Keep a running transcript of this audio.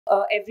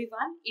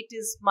everyone. It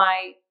is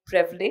my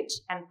privilege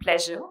and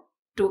pleasure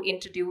to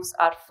introduce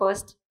our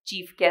first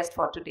chief guest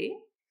for today,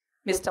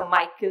 Mr.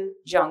 Michael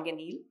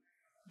Jongeneel,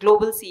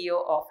 Global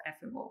CEO of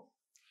FMO.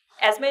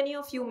 As many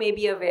of you may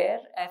be aware,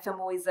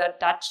 FMO is a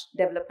Dutch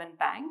development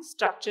bank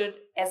structured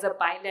as a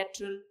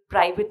bilateral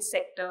private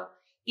sector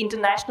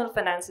international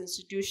finance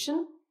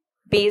institution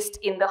based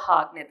in The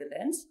Hague,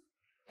 Netherlands.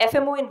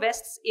 FMO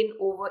invests in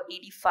over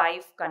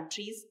 85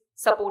 countries,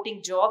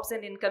 supporting jobs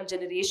and income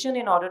generation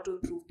in order to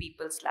improve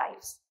people's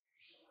lives.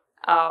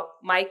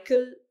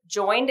 Michael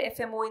joined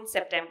FMO in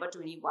September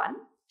 21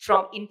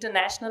 from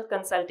international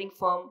consulting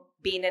firm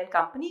Bain &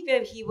 Company,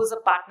 where he was a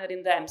partner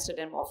in the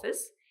Amsterdam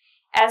office,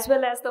 as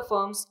well as the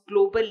firm's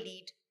global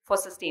lead for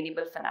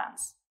sustainable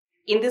finance.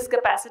 In this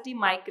capacity,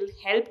 Michael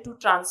helped to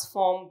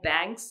transform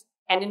banks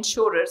and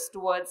insurers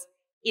towards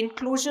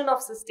inclusion of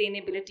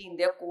sustainability in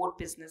their core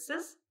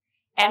businesses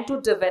and to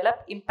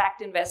develop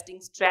impact investing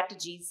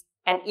strategies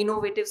and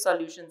innovative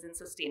solutions in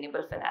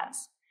sustainable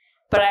finance.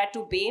 Prior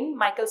to Bain,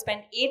 Michael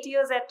spent 8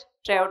 years at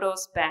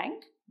Triodos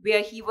Bank,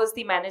 where he was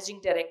the managing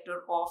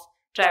director of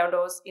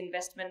Triodos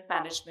Investment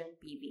Management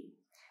PV.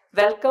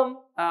 Welcome,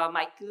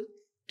 Michael,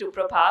 to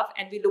Prabhav,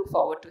 and we look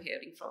forward to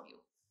hearing from you.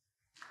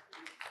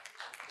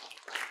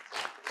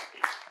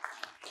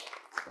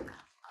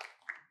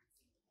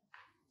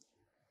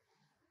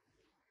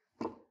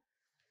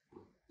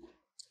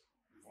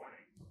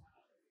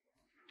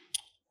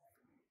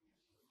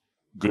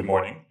 Good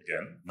morning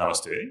again.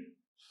 Namaste.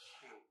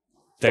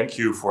 Thank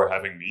you for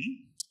having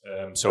me.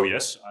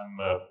 Yes, I'm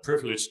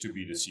privileged to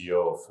be the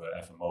CEO of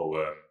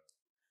FMO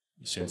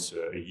since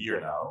a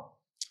year now.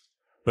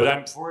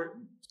 But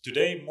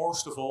today,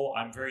 most of all,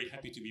 I'm very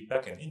happy to be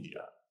back in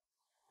India.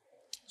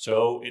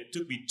 So it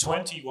took me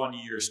 21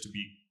 years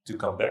to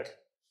come back.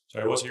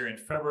 So I was here in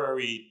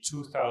February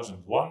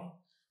 2001,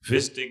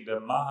 visiting the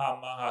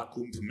Maha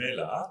Kumbh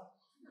Mela.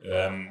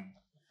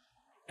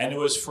 And it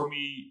was for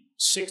me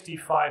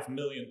 65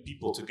 million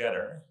people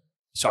together.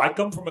 So I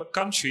come from a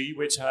country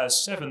which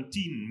has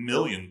 17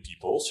 million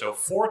people. So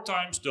 4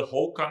 times the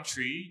whole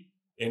country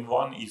in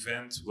one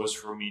event was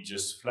for me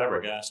just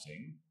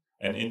flabbergasting.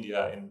 And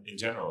India in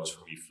general was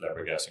for me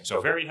flabbergasting. So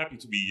very happy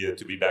to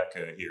be back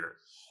here.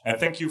 And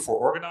thank you for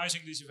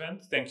organizing this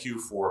event. Thank you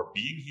for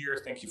being here.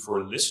 Thank you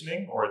for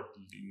listening, or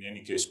in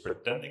any case,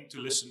 pretending to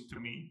listen to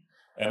me.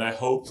 And I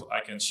hope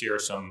I can share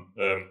some,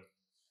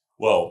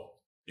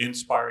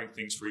 inspiring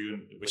things for you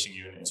and wishing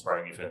you an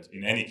inspiring event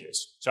in any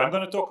case. So I'm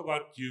going to talk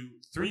about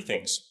 3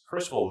 things.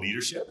 First of all,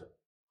 leadership.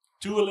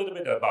 2, a little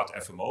bit about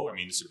FMO. I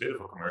mean, it's a bit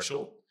of a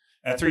commercial.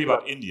 And 3,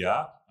 about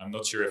India. I'm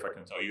not sure if I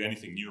can tell you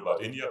anything new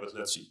about India, but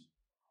let's see.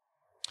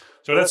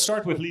 So let's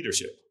start with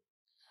leadership.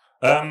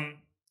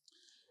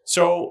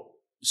 So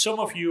some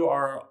of you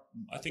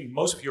I think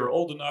most of you are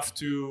old enough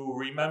to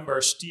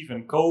remember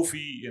Stephen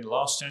Covey in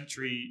last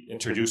century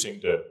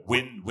introducing the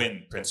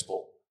win-win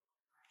principle.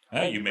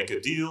 You make a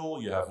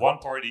deal, you have one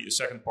party, a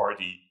second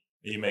party,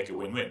 and you make a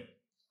win-win.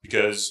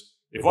 Because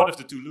if one of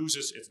the 2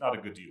 loses, it's not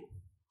a good deal.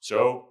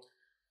 So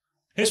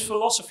his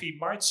philosophy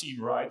might seem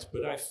right,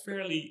 but I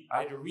really,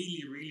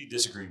 really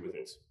disagree with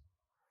it.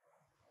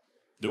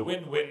 The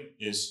win-win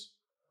is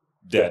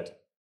dead,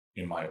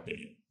 in my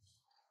opinion.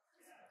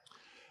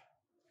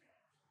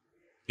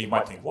 You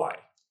might think, why?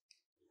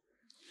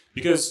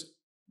 Because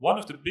one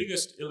of the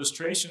biggest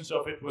illustrations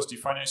of it was the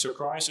financial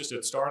crisis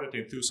that started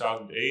in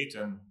 2008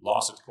 and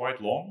lasted quite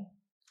long,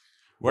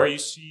 where you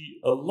see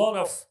a lot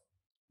of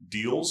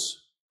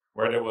deals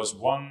where there was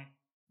one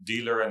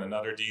dealer and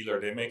another dealer,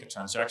 they make a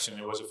transaction.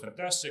 It was a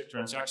fantastic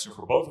transaction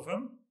for both of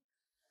them,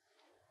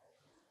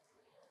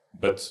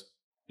 but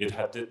it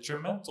had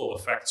detrimental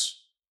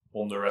effects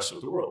on the rest of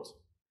the world.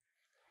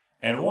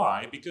 And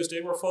why? Because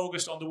they were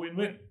focused on the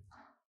win-win.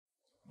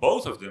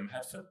 Both of them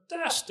had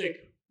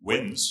fantastic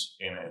wins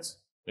in it.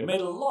 They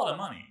made a lot of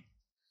money,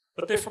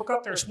 but they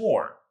forgot there's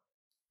more.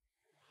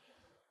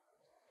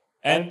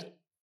 And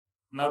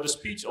now the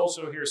speech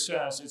also here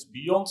says it's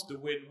beyond the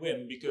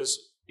win-win,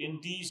 because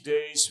in these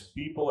days,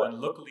 people, and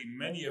luckily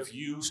many of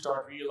you,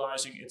 start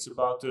realizing it's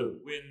about the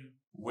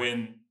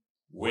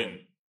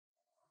win-win-win.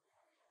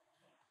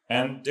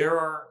 And there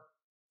are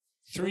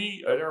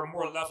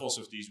more levels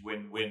of these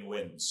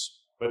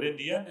win-win-wins, but in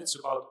the end, it's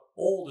about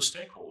all the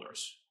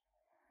stakeholders.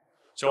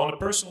 So on a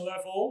personal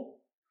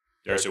level,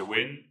 there's a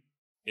win.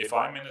 If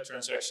I'm in a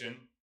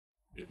transaction,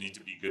 it needs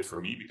to be good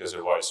for me, because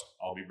otherwise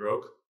I'll be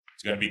broke.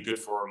 It's going to be good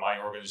for my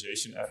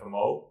organization,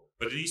 FMO,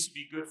 but it needs to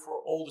be good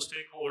for all the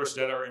stakeholders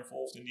that are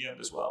involved in the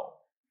end as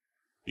well.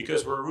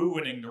 Because we're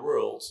ruining the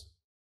world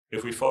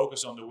if we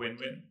focus on the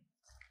win-win.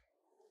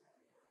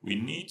 We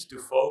need to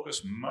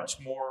focus much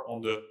more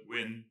on the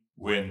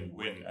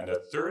win-win-win. And the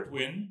third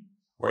win,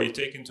 where you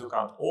take into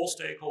account all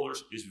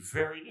stakeholders, is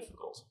very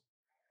difficult.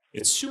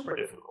 It's super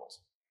difficult.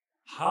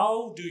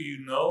 How do you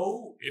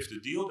know if the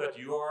deal that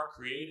you are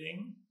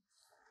creating,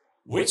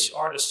 which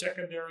are the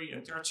secondary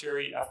and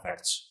tertiary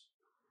effects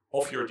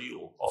of your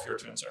deal, of your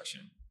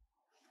transaction,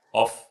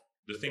 of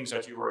the things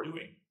that you are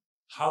doing?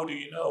 How do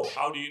you know?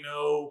 How do you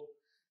know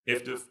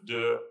if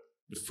the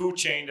the food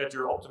chain that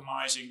you're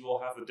optimizing will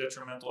have a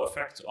detrimental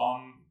effect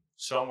on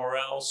somewhere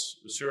else,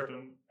 a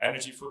certain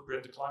energy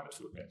footprint, a climate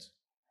footprint.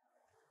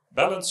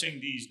 Balancing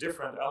these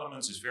different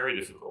elements is very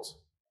difficult.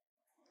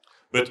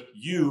 But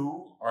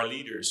you are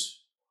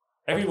leaders.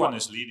 Everyone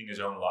is leading his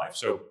own life,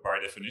 so by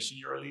definition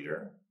you're a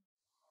leader.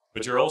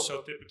 But you're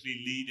also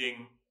typically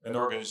leading an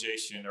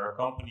organization or a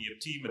company, a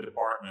team, a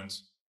department.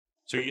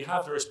 So you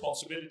have the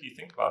responsibility,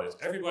 think about it.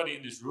 Everybody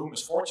in this room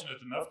is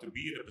fortunate enough to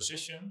be in a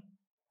position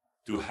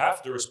to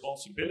have the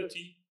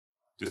responsibility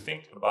to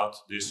think about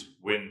this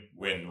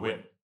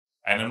win-win-win.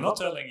 And I'm not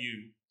telling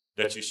you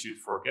that you should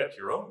forget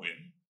your own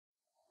win,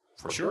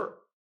 for sure.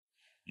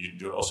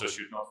 You also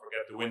should not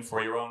forget the win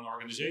for your own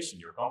organization,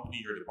 your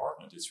company, your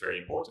department. It's very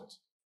important.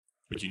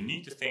 But you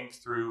need to think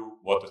through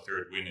what the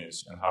third win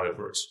is and how that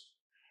works.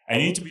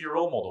 And you need to be a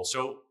role model.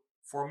 So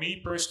for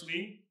me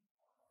personally,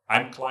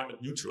 I'm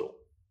climate neutral.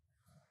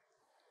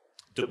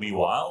 It took me a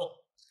while.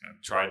 I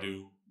tried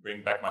to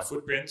bring back my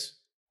footprint.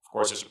 Of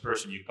course, as a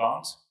person, you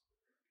can't.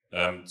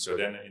 So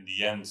then in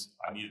the end,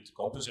 I needed to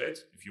compensate.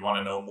 If you want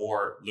to know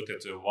more, look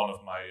at one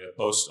of my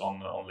posts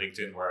on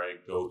LinkedIn where I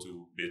go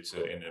to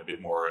in a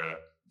bit more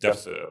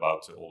depth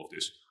about all of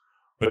this.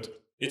 But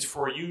it's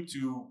for you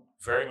to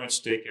very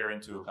much take care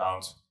into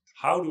account,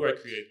 how do I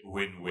create a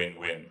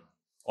win-win-win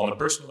on a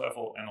personal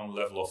level and on the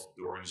level of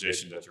the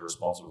organization that you're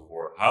responsible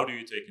for? How do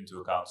you take into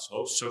account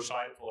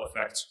societal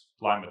effects,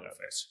 climate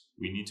effects?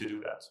 We need to do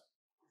that.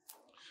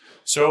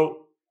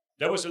 So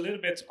that was a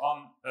little bit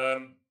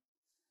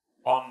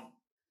on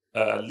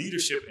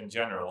leadership in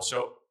general.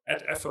 So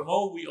at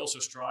FMO, we also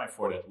strive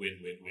for that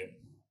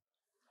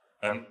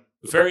win-win-win.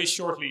 Very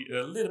shortly,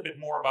 a little bit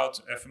more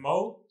about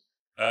FMO.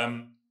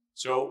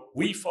 So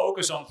we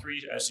focus on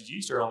 3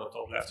 SDGs. They're on the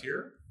top left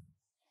here.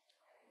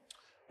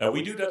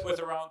 We do that with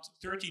around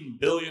 13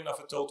 billion of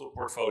a total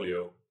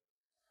portfolio.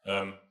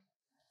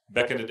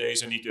 Back in the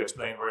days, I need to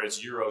explain whether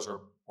it's euros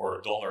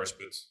or dollars,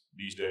 but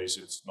these days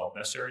it's not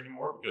necessary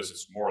anymore because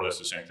it's more or less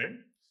the same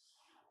thing.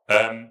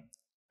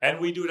 And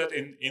we do that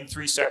in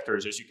 3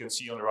 sectors, as you can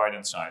see on the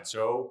right-hand side.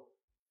 So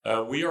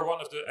we are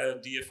one of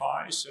the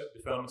DFIs,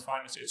 Development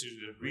Finance Institute,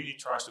 that really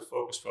tries to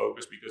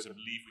focus, because I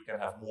believe we can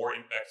have more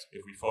impact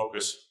if we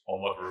focus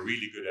on what we're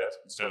really good at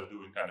instead of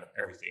doing kind of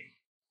everything.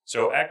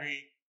 So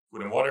agri,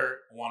 food and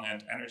water, on one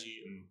hand,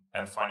 energy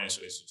and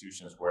financial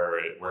institutions where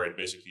it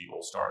basically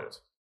all started.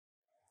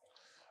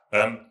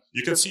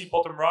 You can see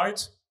bottom right,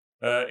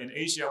 in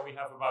Asia we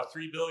have about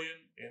 3 billion,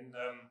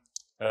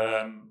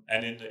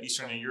 and in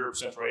Eastern and Europe,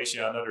 Central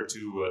Asia, another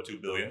 2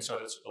 billion. So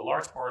that's a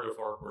large part of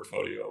our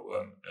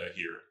portfolio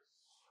here.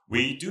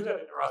 We do that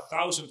in around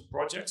 1,000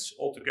 projects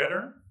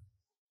altogether.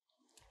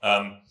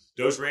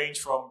 Those range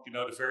from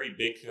the very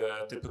big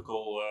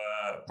typical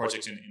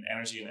projects in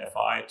energy and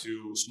FI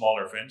to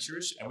smaller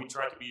ventures, and we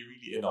try to be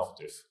really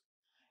innovative.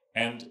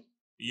 And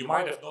you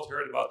might have not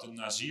heard about the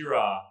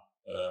Nazira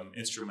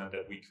instrument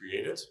that we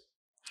created.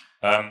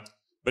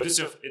 But it's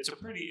a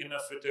pretty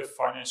innovative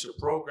financial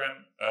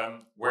program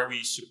where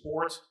we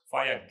support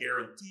via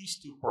guarantees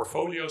to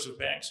portfolios of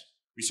banks.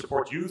 We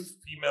support youth,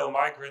 female,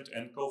 migrant,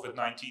 and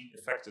COVID-19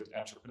 affected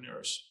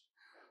entrepreneurs.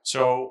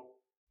 So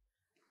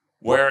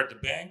where the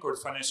bank or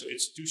the financial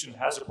institution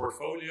has a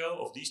portfolio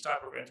of these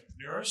type of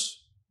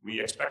entrepreneurs, we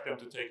expect them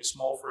to take a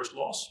small first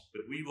loss,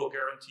 but we will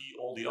guarantee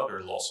all the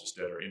other losses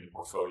that are in the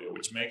portfolio,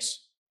 which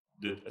makes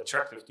it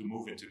attractive to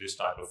move into this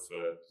type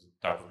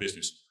of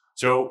business.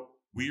 So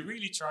we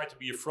really try to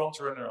be a front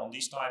runner on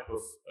these type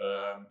of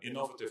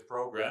innovative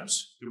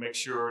programs to make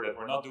sure that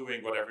we're not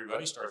doing what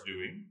everybody starts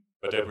doing,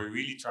 but that we're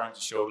really trying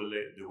to show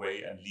the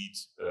way and lead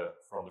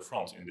from the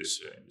front in this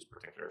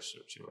particular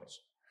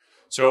situation.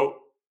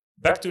 So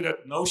back to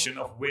that notion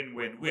of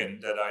win-win-win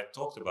that I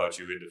talked about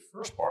you in the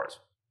first part.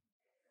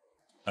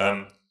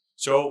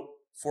 So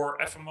for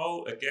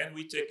FMO, again,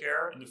 we take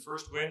care in the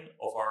first win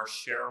of our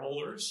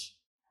shareholders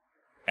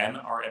and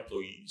our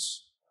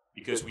employees,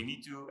 because we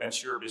need to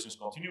ensure business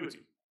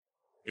continuity.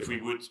 If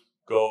we would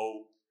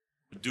go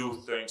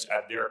do things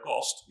at their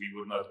cost, we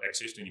would not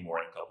exist anymore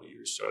in a couple of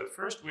years. So the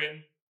first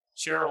win,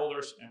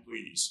 shareholders,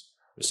 employees.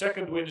 The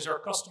second win is our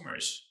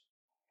customers,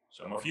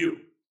 some of you.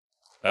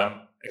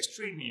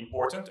 Extremely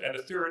important. And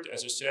the third,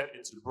 as I said,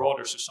 it's the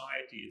broader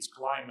society, it's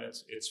climate,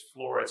 it's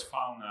flora, it's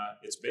fauna,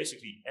 it's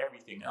basically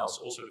everything else,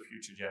 also the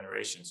future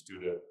generations, to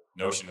the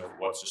notion of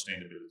what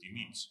sustainability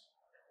means.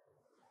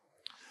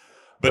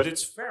 But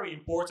it's very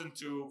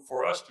important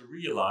for us to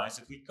realize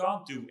that we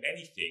can't do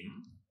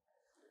anything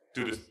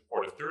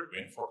for the third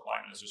win, for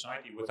climate and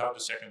society, without the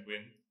second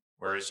win,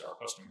 where is our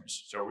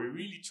customers. So we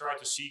really try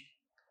to seek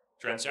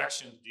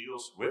transaction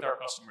deals with our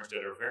customers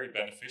that are very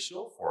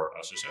beneficial for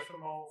us as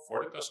FMO,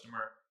 for the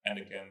customer, and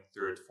again,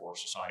 third, for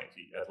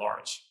society at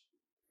large.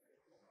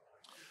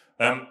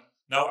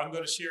 Now I'm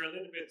going to share a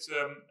little bit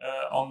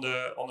on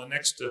the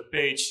next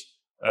page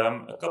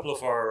a couple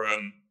of our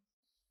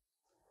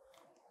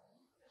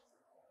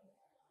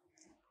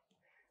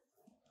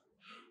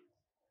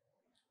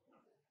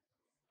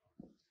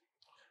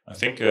I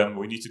think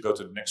we need to go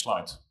to the next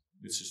slide.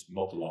 This is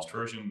not the last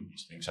version.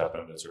 These things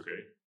happen. That's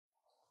okay.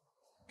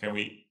 Can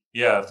we?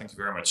 Yeah, thank you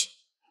very much.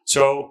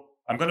 So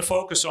I'm going to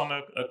focus on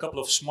a couple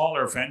of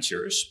smaller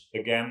ventures.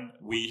 Again,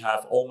 we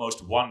have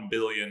almost 1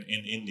 billion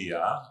in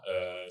India,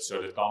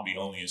 so that can't be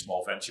only in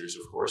small ventures,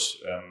 of course,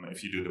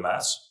 if you do the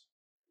maths.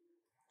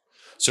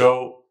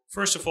 So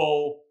first of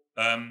all,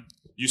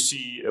 you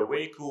see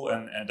Wecool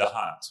and the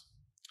Haat.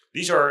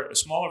 These are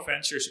smaller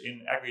ventures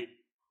in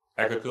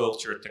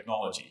agriculture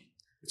technology.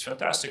 It's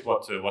fantastic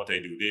what they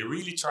do. They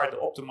really try to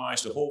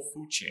optimize the whole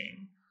food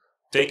chain,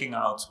 taking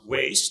out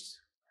waste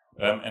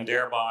and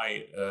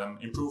thereby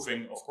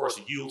improving, of course,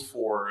 the yield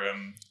for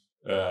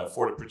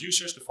the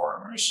producers, the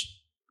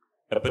farmers.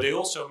 But they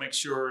also make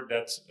sure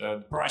that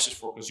the prices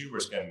for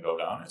consumers can go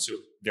down. And so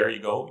there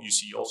you go. You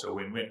see also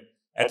win-win.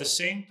 At the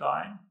same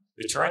time,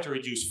 they try to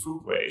reduce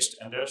food waste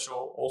and they're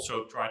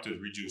also trying to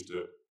reduce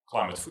the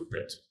climate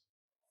footprint.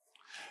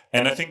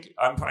 And I think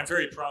I'm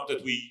very proud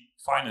that we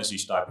finance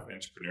these type of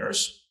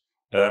entrepreneurs.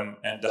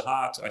 And the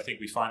Haat, I think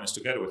we finance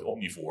together with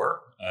Omnivore,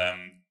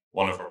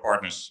 one of our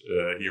partners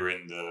here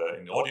in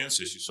the audience,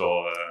 as you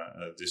saw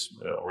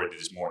already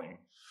this morning.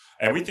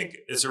 And we think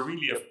it's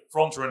really a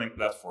front-running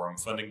platform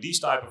funding these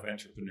type of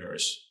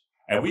entrepreneurs.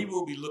 And we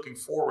will be looking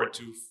forward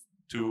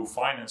to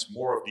finance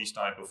more of these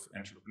type of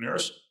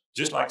entrepreneurs,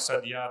 just like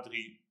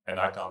Sadyadri, and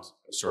I can't,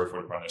 sorry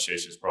for the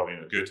pronunciation, it's probably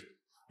not good,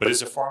 but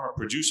it's a farmer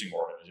producing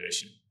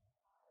organization.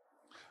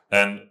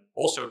 And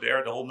also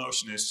there, the whole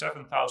notion is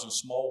 7,000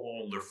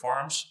 smallholder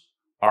farms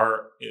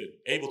are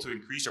able to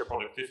increase their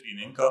productivity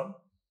and income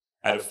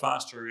at a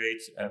faster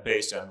rate and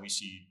pace than we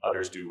see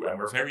others do. And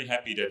we're very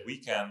happy that we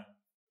can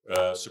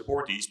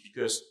support these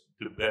because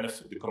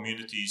the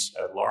communities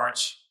at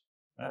large,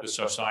 the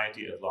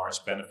society at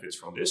large benefits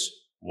from this,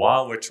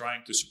 while we're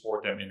trying to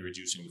support them in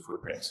reducing the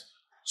footprint.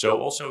 So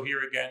also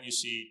here again, you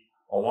see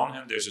on one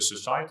hand, there's a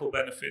societal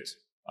benefit.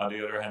 On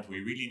the other hand, we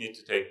really need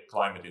to take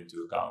climate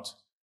into account.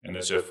 And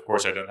as of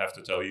course, I don't have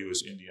to tell you,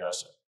 is India,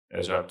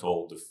 as I'm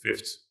told, the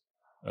fifth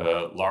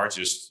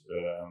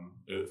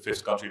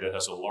country that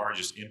has the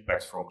largest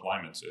impact from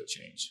climate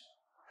change.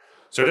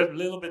 So that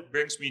little bit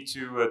brings me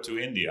to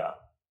India.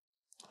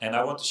 And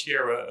I want to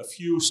share a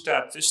few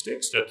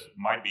statistics that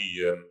might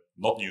be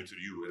not new to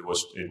you,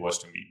 it was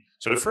to me.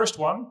 So the first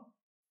one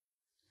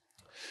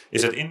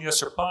is that India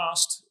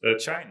surpassed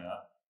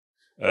China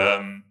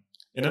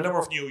in the number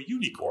of new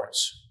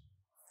unicorns.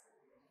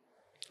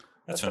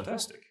 That's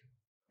fantastic.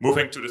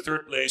 Moving to the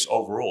third place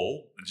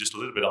overall, just a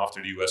little bit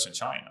after the US and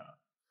China.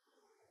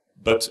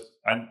 But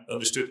I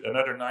understood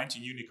another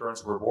 19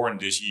 unicorns were born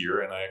this year,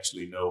 and I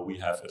actually know we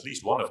have at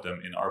least one of them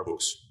in our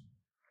books.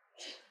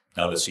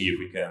 Now let's see if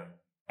we can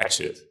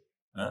exit.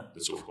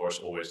 That's of course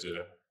always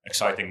the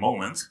exciting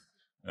moment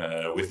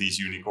with these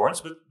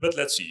unicorns, but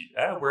let's see.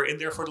 We're in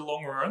there for the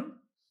long run,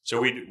 so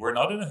we're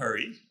not in a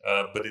hurry,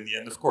 but in the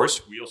end, of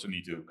course, we also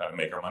need to kind of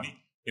make our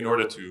money in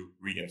order to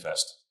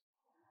reinvest.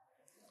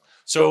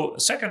 So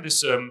second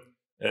is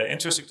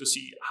interesting to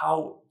see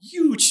how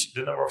huge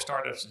the number of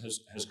startups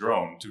has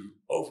grown to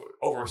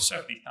over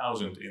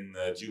 70,000 in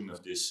June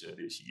of this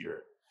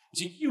year.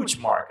 It's a huge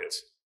market.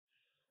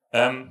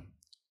 And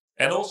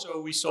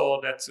also we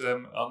saw that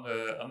on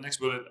the next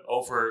bullet,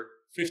 over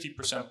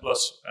 50%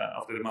 plus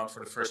of the demand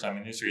for the first time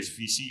in history is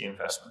VC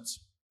investments.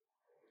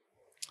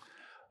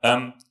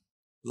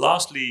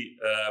 Lastly,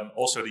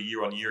 also the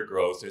year-on-year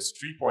growth is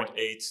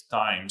 3.8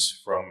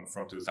 times from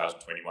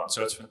 2021.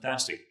 So it's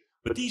fantastic.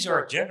 But these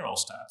are general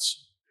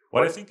stats.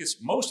 What I think is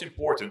most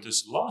important,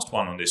 this last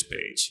one on this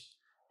page,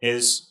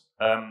 is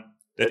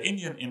that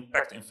Indian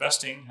impact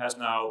investing has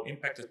now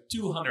impacted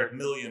 200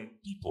 million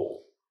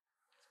people.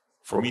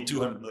 For me,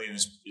 200 million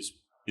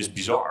is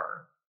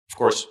bizarre. Of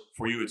course,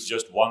 for you, it's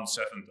just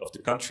 1/7 of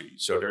the country.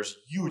 So there's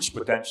huge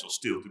potential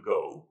still to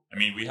go. I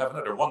mean, we have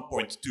another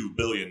 1.2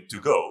 billion to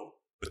go,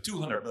 but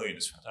 200 million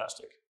is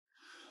fantastic.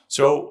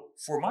 So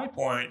from my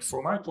point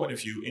of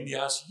view,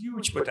 India has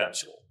huge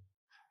potential.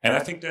 And I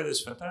think that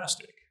is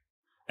fantastic.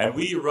 And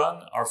we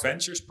run our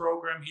ventures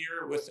program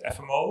here with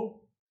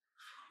FMO,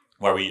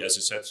 where we, as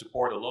I said,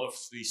 support a lot of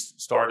these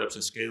startups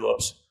and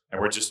scale-ups. And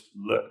we're just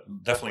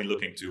definitely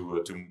looking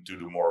to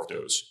do more of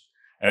those.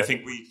 And I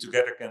think we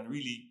together can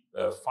really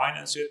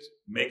finance it,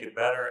 make it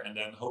better, and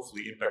then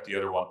hopefully impact the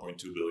other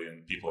 1.2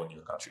 billion people in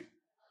your country.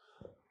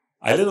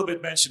 I a little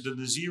bit mentioned the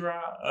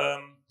Nazira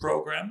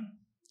program.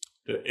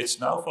 It's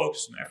now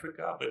focused on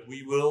Africa, but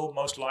we will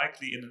most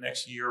likely in the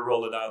next year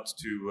roll it out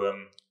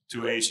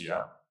to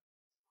Asia.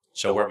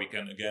 So where we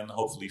can again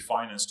hopefully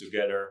finance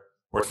together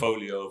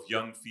portfolio of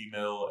young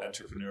female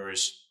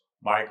entrepreneurs,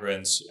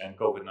 migrants, and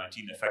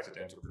COVID-19 affected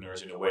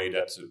entrepreneurs in a way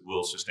that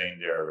will sustain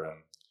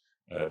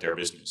their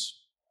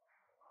business.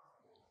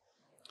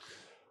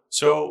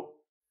 So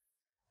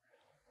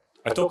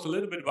I talked a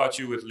little bit about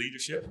you with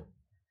leadership.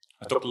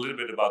 I talked a little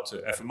bit about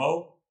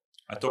FMO.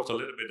 I talked a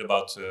little bit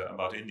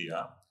about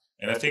India.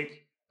 And I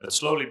think that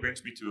slowly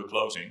brings me to a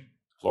closing.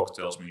 The clock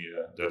tells me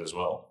that as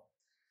well.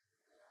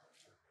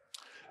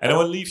 And I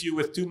will leave you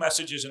with 2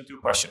 messages and 2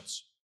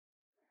 questions.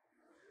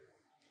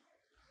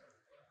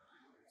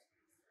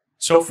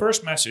 So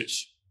first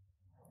message,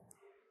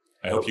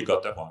 I hope you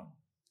got that one.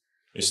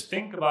 is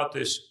think about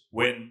this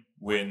win,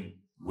 win,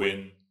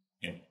 win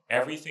in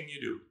everything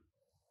you do.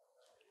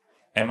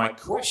 And my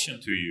question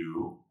to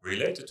you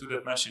related to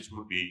that message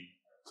would be,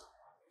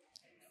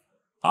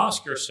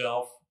 ask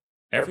yourself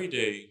every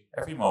day,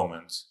 every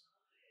moment,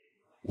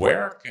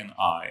 where can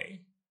I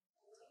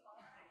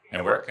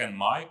and where can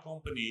my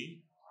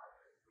company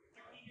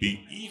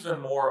be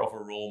even more of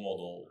a role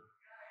model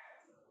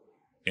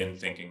in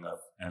thinking of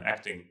and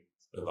acting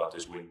about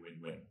this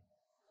win-win-win?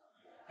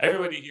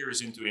 Everybody here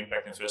is into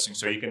impact investing,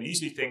 so you can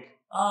easily think,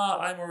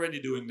 I'm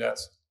already doing that,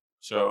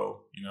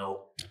 so,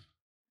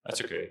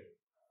 that's okay.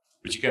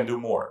 But you can do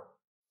more.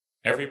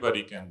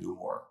 Everybody can do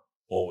more,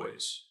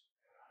 always.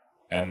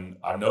 And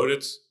I've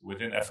noted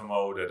within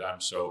FMO that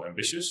I'm so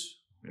ambitious,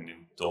 been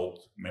told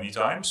many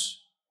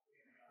times,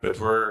 but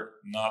we're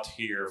not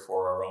here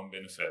for our own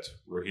benefit.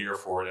 We're here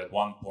for that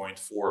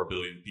 1.4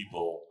 billion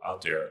people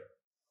out there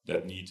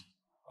that need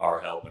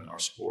our help and our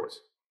support.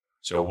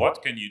 So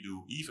what can you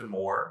do even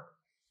more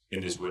in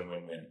this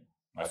win-win-win?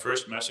 My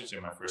first message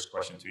and my first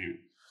question to you.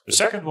 The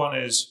second one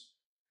is,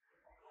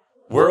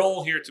 we're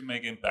all here to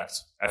make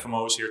impact.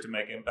 FMO is here to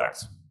make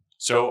impact.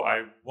 So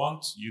I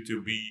want you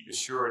to be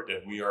assured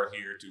that we are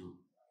here to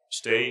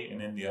stay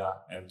in India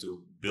and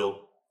to build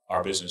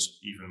our business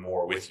even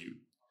more with you.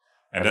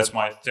 And that's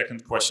my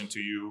second question to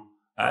you.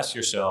 Ask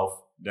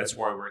yourself, that's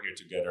why we're here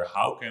together.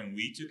 How can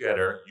we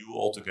together, you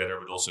all together,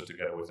 but also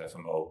together with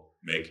FMO,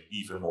 make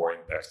even more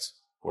impact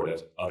for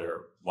that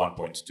other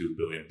 1.2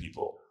 billion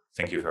people?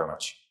 Thank you very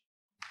much.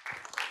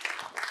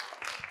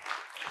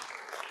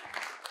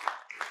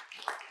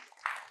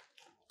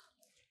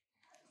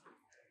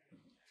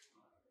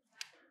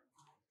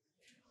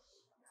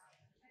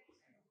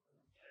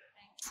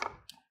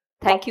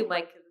 Thank you,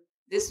 Michael.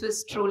 This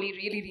was truly,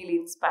 really, really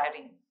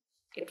inspiring.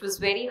 It was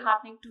very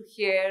heartening to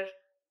hear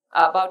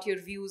about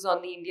your views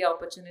on the India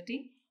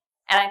opportunity.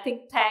 And I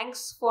think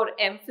thanks for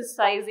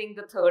emphasizing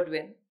the third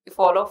win. If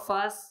all of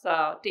us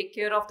take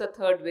care of the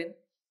third win,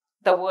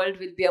 the world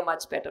will be a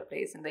much better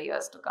place in the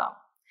years to come.